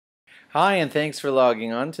Hi, and thanks for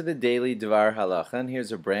logging on to the Daily DVAR Halacha. And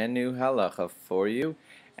here's a brand new halacha for you.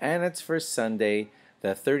 And it's for Sunday, the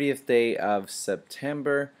 30th day of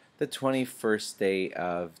September, the 21st day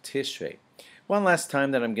of Tishrei. One last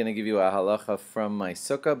time that I'm going to give you a halacha from my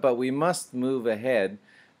sukkah, but we must move ahead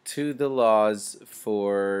to the laws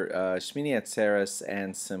for Shmini Atzeres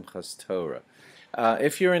and Simchas Torah.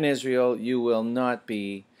 If you're in Israel, you will not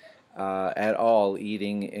be at all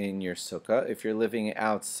eating in your sukkah. If you're living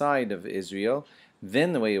outside of Israel,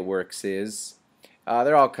 then the way it works is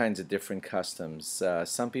there are all kinds of different customs.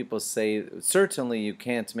 Some people say certainly you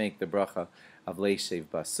can't make the bracha of Leishev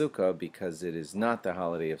Basukkah because it is not the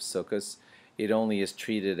holiday of Sukkot. It only is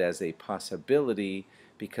treated as a possibility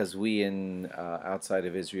because we in outside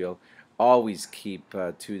of Israel always keep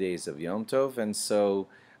 2 days of Yom Tov, and so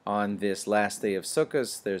on this last day of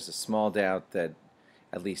Sukkot, there's a small doubt that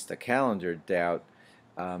at least a calendar doubt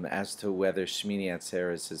as to whether Shmini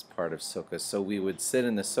Atzeres is part of Sukkah. So we would sit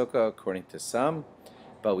in the Sukkah according to some,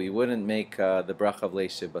 but we wouldn't make the bracha of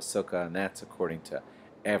Leishev Basukkah, and that's according to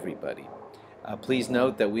everybody. Please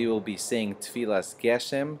note that we will be saying Tfilas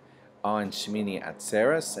Geshem on Shmini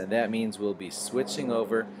Atzeres, and that means we'll be switching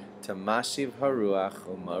over to Mashiv Haruach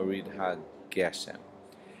U'Morid HaGeshem.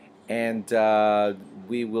 And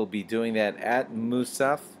we will be doing that at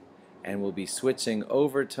Musaf, and we'll be switching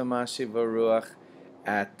over to Mashiv Haruach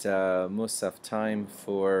at Musaf time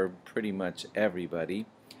for pretty much everybody.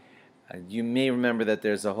 You may remember that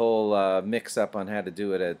there's a whole mix-up on how to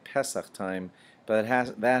do it at Pesach time, but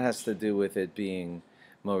that has to do with it being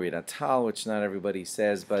Morid Atal, which not everybody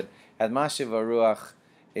says, but at Mashiv Haruach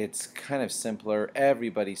it's kind of simpler.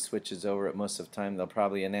 Everybody switches over at Musaf time. They'll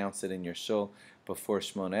probably announce it in your shul before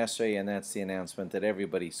Shmona Esrei, and that's the announcement that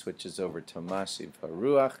everybody switches over to Mashiv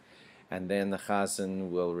Haruach, and then the Chazan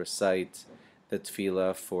will recite the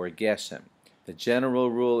Tefillah for Geshem. The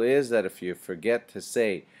general rule is that if you forget to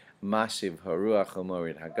say Mashiv Haruach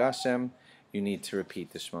U'Morid HaGeshem, you need to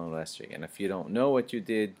repeat the Shmona Esrei. And if you don't know what you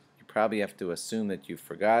did, you probably have to assume that you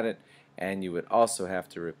forgot it, and you would also have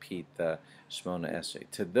to repeat the Shmona Esrei.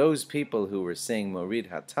 To those people who were saying Morid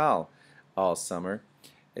Hatal all summer,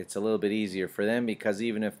 it's a little bit easier for them because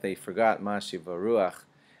even if they forgot Mashiv Haruach,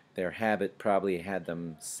 their habit probably had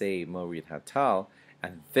them say Morid Hatal,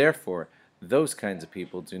 and therefore those kinds of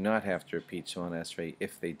people do not have to repeat Shmona Esrei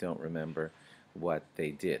if they don't remember what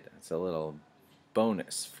they did. It's a little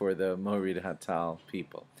bonus for the Morid Hatal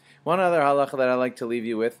people. One other halacha that I'd like to leave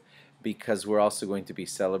you with, because we're also going to be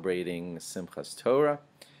celebrating Simchas Torah.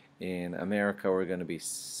 In America, we're going to be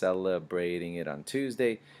celebrating it on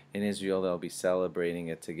Tuesday. In Israel, they'll be celebrating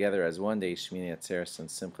it together as one day, Shmini Atzeres and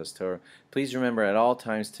Simchas Torah. Please remember at all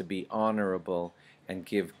times to be honorable and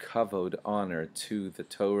give kavod, honor, to the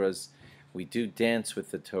Torahs. We do dance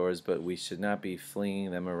with the Torahs, but we should not be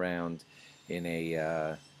flinging them around in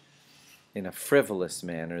a frivolous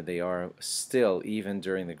manner. They are still, even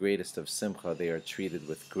during the greatest of Simcha, they are treated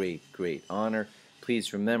with great, great honor.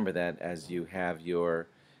 Please remember that as you have your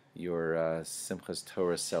Simchas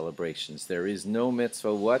Torah celebrations. There is no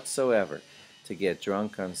mitzvah whatsoever to get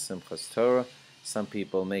drunk on Simchas Torah. Some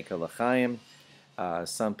people make a l'chaim.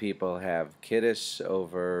 Some people have kiddush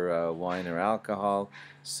over wine or alcohol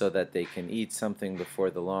so that they can eat something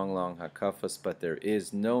before the long, long hakafos, but there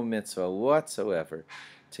is no mitzvah whatsoever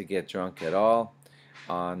to get drunk at all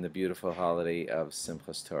on the beautiful holiday of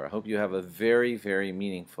Simchas Torah. I hope you have a very, very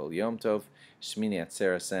meaningful Yom Tov, Shmini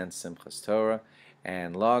Atzeres and Simchas Torah,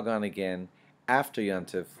 and log on again after Yom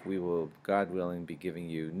Tov. We will, God willing, be giving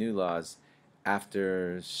you new laws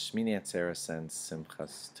after Shmini Atzeres and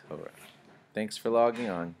Simchas Torah. Thanks for logging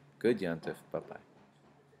on. Good Yom Tov. Bye-bye.